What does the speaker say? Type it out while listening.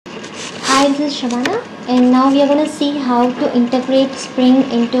Hi, this is Shabana, and now we are going to see how to integrate Spring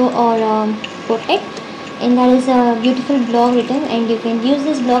into our Portlet. And there is a beautiful blog written, and you can use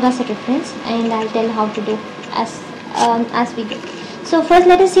this blog as a reference, and I'll tell how to do as we go. So first,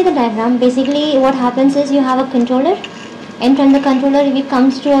 let us see the diagram. Basically, what happens is you have a controller, and from the controller it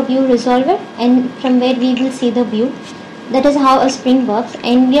comes to a view resolver, and from where we will see the view. That is how a Spring works,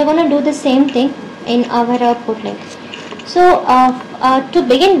 and we are going to do the same thing in our Portlet. So to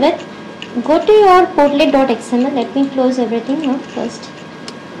begin with, go to your portlet.xml. Let me close everything now first.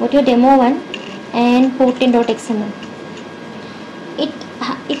 Go to your demo1 and portlet.xml.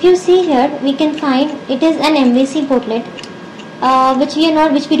 If you see here, we can find it is an MVC portlet, which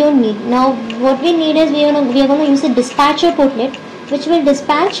we don't need. Now what we need is we are going to use a dispatcher portlet, which will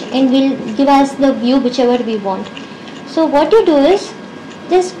dispatch and will give us the view whichever we want. So what you do is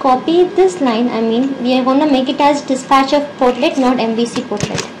just copy this line. We are going to make it as dispatch of portlet, not MVC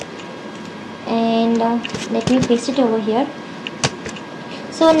portlet. And let me paste it over here.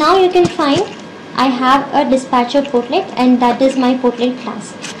 So now you can find I have a dispatcher portlet, and that is my portlet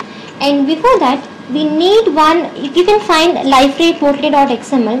class. And before that, we need one. If you can find library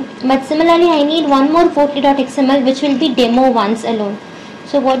portlet.xml, but similarly I need one more portlet.xml which will be demo once alone.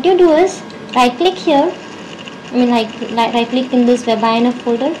 So what you do is right click here. Right click in this WebINF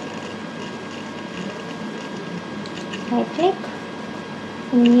folder, right click,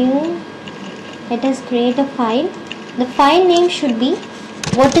 new, let us create a file. The file name should be,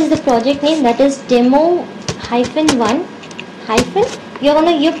 what is the project name? That is demo-1 hyphen, you are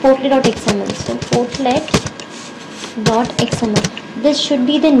going to give portlet.xml. So portlet.xml, this should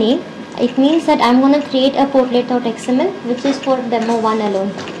be the name. It means that I am going to create a portlet.xml which is for demo1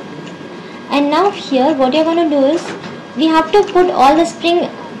 alone. And now here what you are going to do is, we have to put all the Spring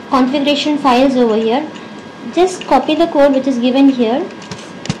configuration files over here. Just copy the code which is given here.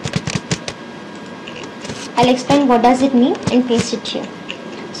 I'll explain what does it mean and paste it here.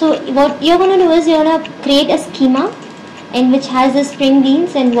 So what you're going to do is you're going to create a schema in which has the Spring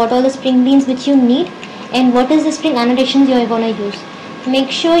beans and what all the Spring beans which you need and what is the Spring annotations you are going to use. Make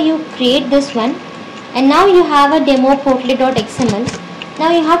sure you create this one, and now you have a demo portlet.xml.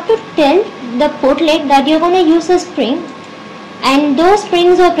 Now you have to tell the portlet that you're going to use a Spring, and those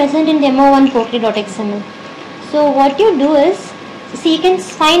Springs are present in demo1 portlet.xml. So what you do is, see, you can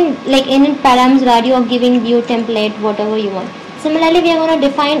find like init params where you are giving view template, whatever you want. Similarly, we are going to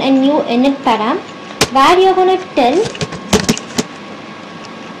define a new init param where you are going to tell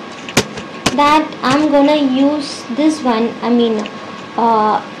that I'm going to use this one,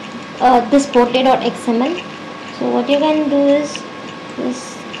 this portlet.xml. So what you can do is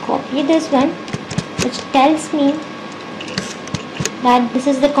just copy this one, which tells me that this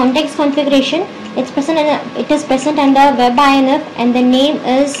is the context configuration. It is present under WebINF, and the name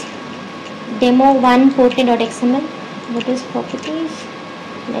is demo1 portlet.xml. What is properties?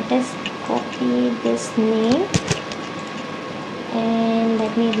 Let us copy this name and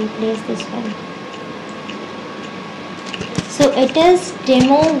let me replace this one. So it is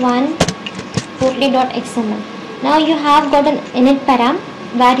demo1 portlet.xml. Now you have got an init param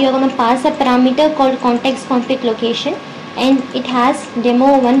where you are going to pass a parameter called context config location, and it has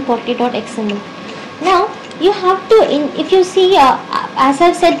demo1 portlet.xml. Now you have to, if you see, as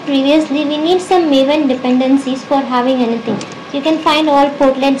I've said previously, we need some maven dependencies for having anything. So you can find all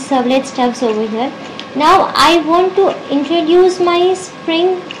portlet servlet stuffs over here. Now I want to introduce my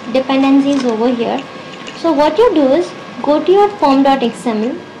Spring dependencies over here. So what you do is go to your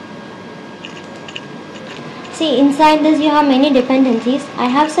form.xml. See, inside this you have many dependencies. I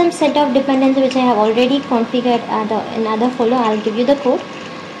have some set of dependencies which I have already configured in other folder. I'll give you the code,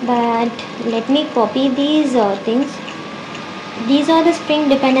 but let me copy these things. These are the Spring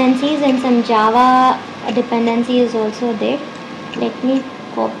dependencies, and some Java dependency is also there. Let me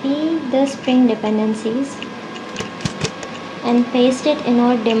copy the Spring dependencies and paste it in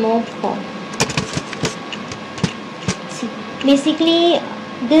our demo form. See, basically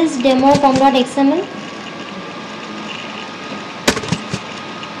this demo form.xml,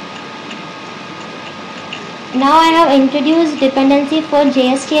 now I have introduced dependency for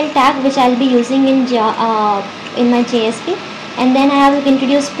JSTL tag, which I'll be using in my JSP, and then I have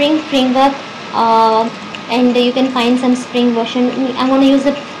introduced Spring framework, and you can find some Spring version. I'm going to use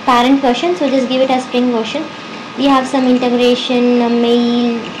the parent version, so just give it as Spring version. We have some integration,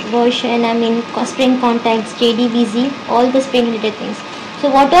 mail version, Spring context, JDBZ, all the Spring related things. So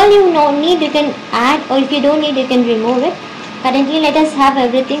what all you need you can add, or if you don't need you can remove it. Currently let us have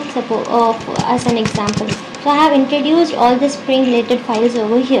everything as an example. So I have introduced all the Spring related files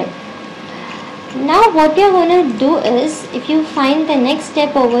over here. Now what you are going to do is, if you find the next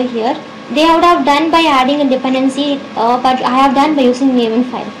step over here, they would have done by adding a dependency, but I have done by using maven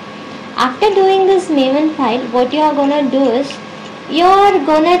file. After doing this maven file, what you are gonna do is if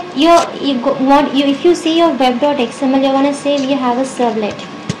you see your web.xml, you're gonna say we have a servlet.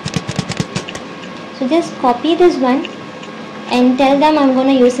 So just copy this one and tell them I'm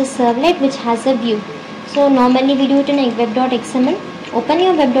gonna use a servlet which has a view. So normally we do it in a web.xml. Open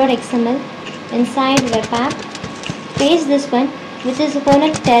your web.xml, inside web app, paste this one, which is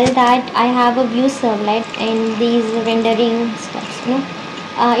gonna tell that I have a view servlet and these rendering steps.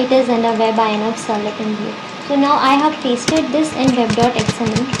 It is under web INF servlet and view. So now I have pasted this in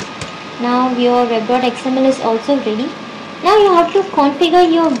web.xml. Now your web.xml is also ready. Now you have to configure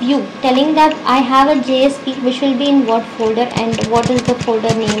your view, telling that I have a JSP which will be in what folder and what is the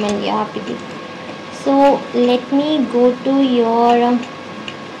folder name, and you have to give. So let me go to your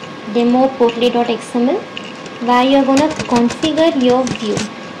demo portlet.xml, where you are going to configure your view.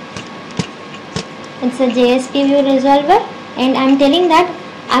 It's a JSP view resolver, and I'm telling that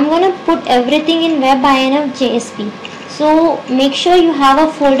I'm going to put everything in web.inf JSP. So make sure you have a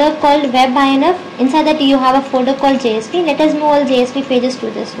folder called web.inf. Inside that you have a folder called JSP. Let us move all JSP pages to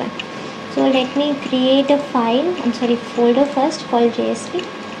this one. So let me create a folder first called JSP.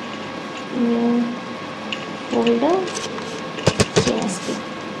 New folder JSP.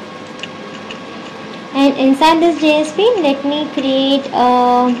 And inside this JSP, let me create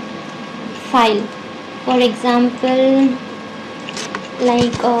a file. For example,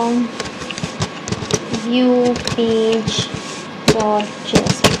 like view page.jsp.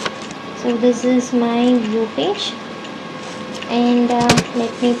 So this is my view page, and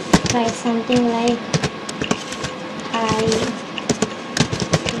let me try something like hi,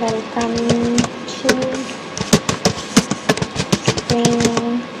 welcome to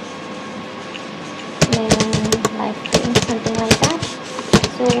Spring live stream, something like that.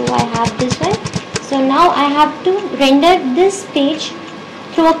 So I have this one. So now I have to render this page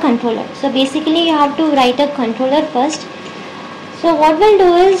through a controller. So basically you have to write a controller first. So what we'll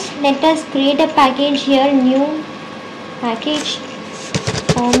do is, let us create a package here, new package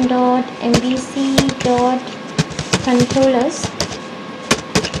form.mvc.controllers,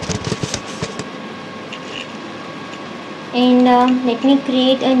 and let me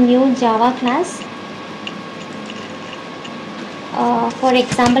create a new Java class. For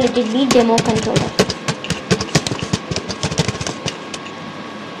example, it will be demo controller.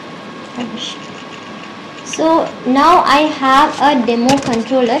 So now I have a demo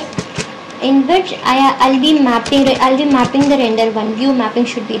controller in which I'll be mapping the render one. View mapping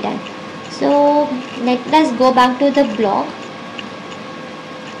should be done. So let us go back to the blog.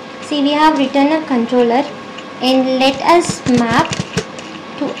 See, we have written a controller, and let us map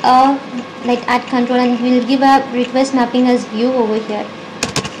to a add controller, and we'll give a request mapping as view over here.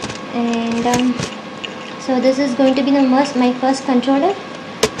 And so this is going to be my first controller.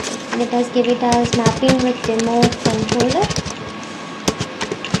 Let us give it as mapping with demo controller,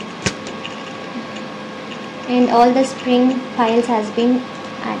 and all the Spring files has been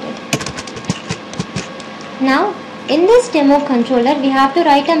added. Now in this demo controller, we have to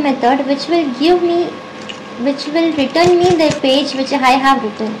write a method which will return me the page which I have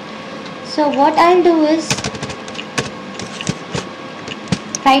written. So what I'll do is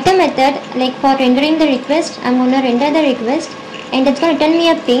write a method like for rendering the request. I'm going to render the request, and it's going to return me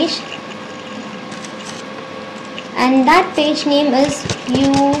a page, and that page name is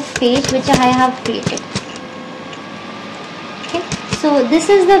view page which I have created. Okay, so this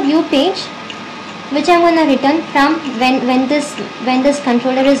is the view page which I'm going to return from when this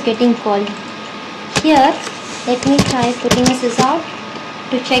controller is getting called. Here let me try putting a sysout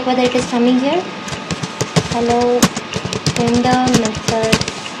to check whether it is coming here. Hello, render method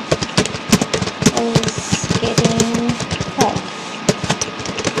is getting called.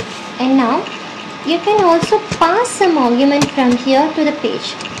 And now you can also pass some argument from here to the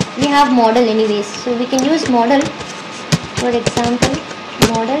page. We have model anyways, so we can use model. For example,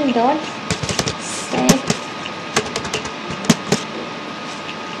 model dot set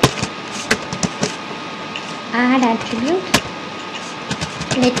add attribute.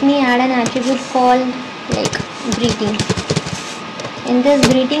 Let me add an attribute called like greeting. In this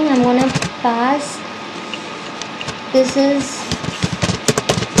greeting, I'm gonna pass, this is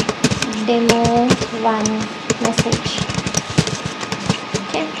demo 1 message.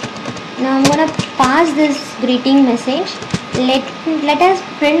 Okay, now I'm gonna pass this greeting message. Let us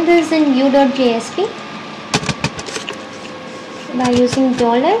print this in view.jsp by using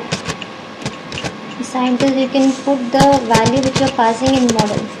 $. Beside this, you can put the value which you are passing in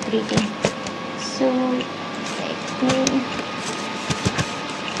model greeting. So let me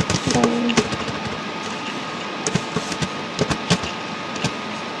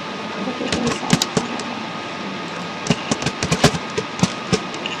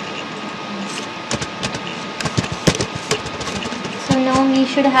we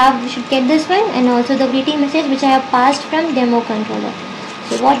should get this one, and also the greeting message which I have passed from demo controller.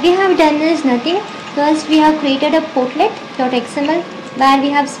 So what we have done is nothing. First we have created a portlet.xml where we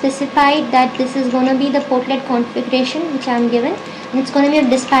have specified that this is going to be the portlet configuration which I am given, and it's going to be a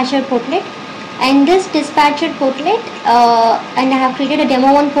dispatcher portlet. And this dispatcher portlet, and I have created a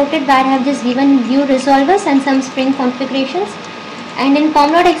demo 1 portlet where I have just given view resolvers and some Spring configurations. And in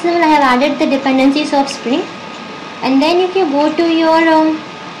pom.xml I have added the dependencies of Spring. And then if you go to your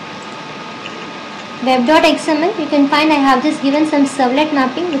web.xml, you can find I have just given some servlet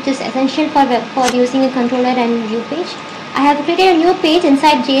mapping which is essential for using a controller and view page. I have created a new page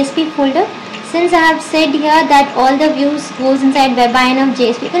inside JSP folder. Since I have said here that all the views goes inside web.inf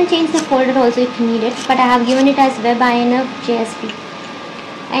JSP, you can change the folder also if you need it, but I have given it as web.inf JSP.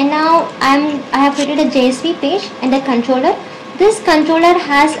 And now I have created a JSP page and a controller. This controller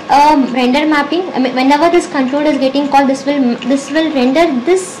has a render mapping. I mean, whenever this controller is getting called, this will render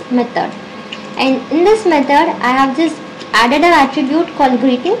this method. And in this method I have just added an attribute called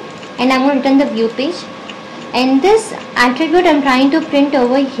greeting, and I'm going to return the view page. And this attribute I'm trying to print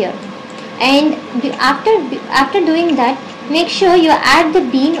over here. And after doing that, make sure you add the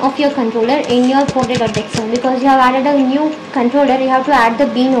bean of your controller in your portlet.xml, because you have added a new controller, you have to add the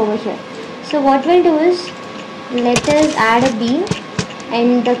bean over here. So what we'll do is, let us add a bean,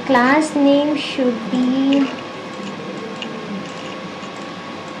 and the class name should be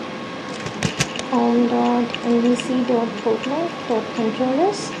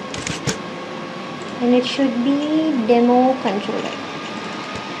home.mvc.portlet.controllers, and it should be demo controller.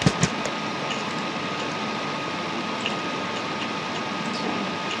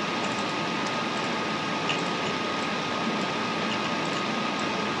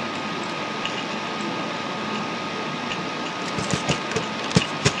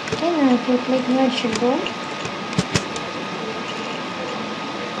 Okay, now if you click here, it should go.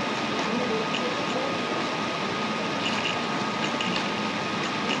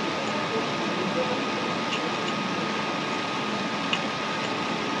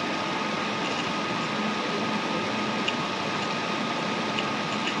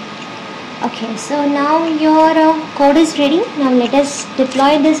 Okay, so now your code is ready. Now let us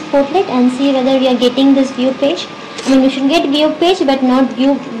deploy this portlet and see whether we are getting this view page. I mean, we should get view page, but not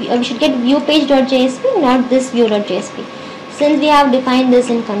view. We should get view page.jsp, not this view.jsp, since we have defined this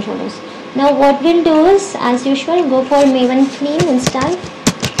in controllers. Now what we'll do is, as usual, go for maven clean install.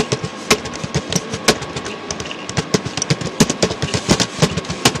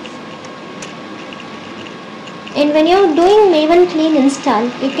 And when you're doing maven clean install,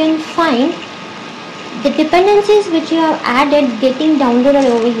 you can find the dependencies which you have added getting downloaded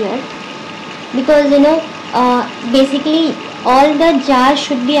over here, because basically all the jars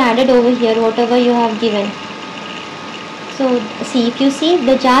should be added over here, whatever you have given. So see, if you see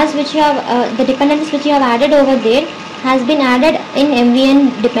the jars which you have, the dependencies which you have added over there has been added in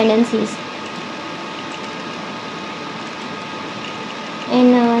MVN dependencies.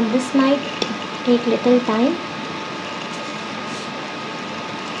 And this might take little time.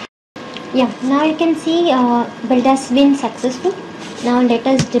 Yeah, now you can see build has been successful. Now let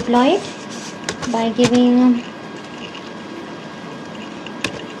us deploy it by giving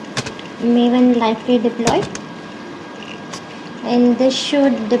maven library deploy, and this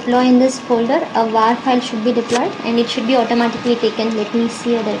should deploy in this folder. A var file should be deployed and it should be automatically taken. Let me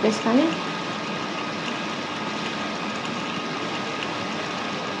see whether it is coming.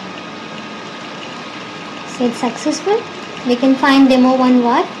 So it's successful. We can find demo 1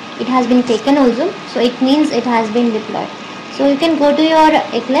 var. It has been taken also, so it means it has been deployed. So you can go to your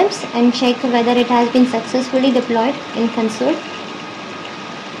Eclipse and check whether it has been successfully deployed in console.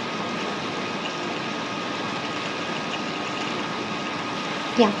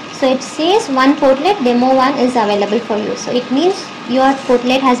 Yeah, so it says one portlet demo 1 is available for you. So it means your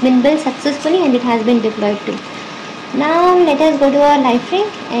portlet has been built successfully and it has been deployed too. Now let us go to our library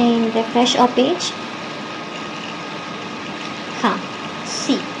and refresh our page.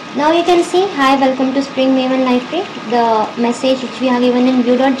 See. Now you can see, hi, welcome to Spring Maven library, the message which we have given in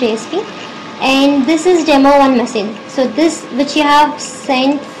view.jsp, and this is demo 1 message. So this which you have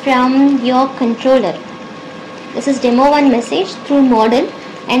sent from your controller, this is demo 1 message through model,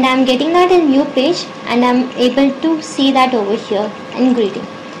 and I am getting that in view page and I am able to see that over here in greeting.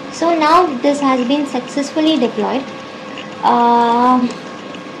 So now this has been successfully deployed.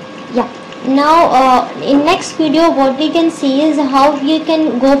 Yeah. Now in next video what we can see is how we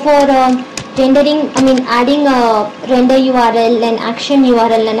can go for rendering, adding a render URL and action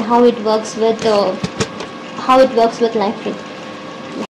URL, and how it works with library.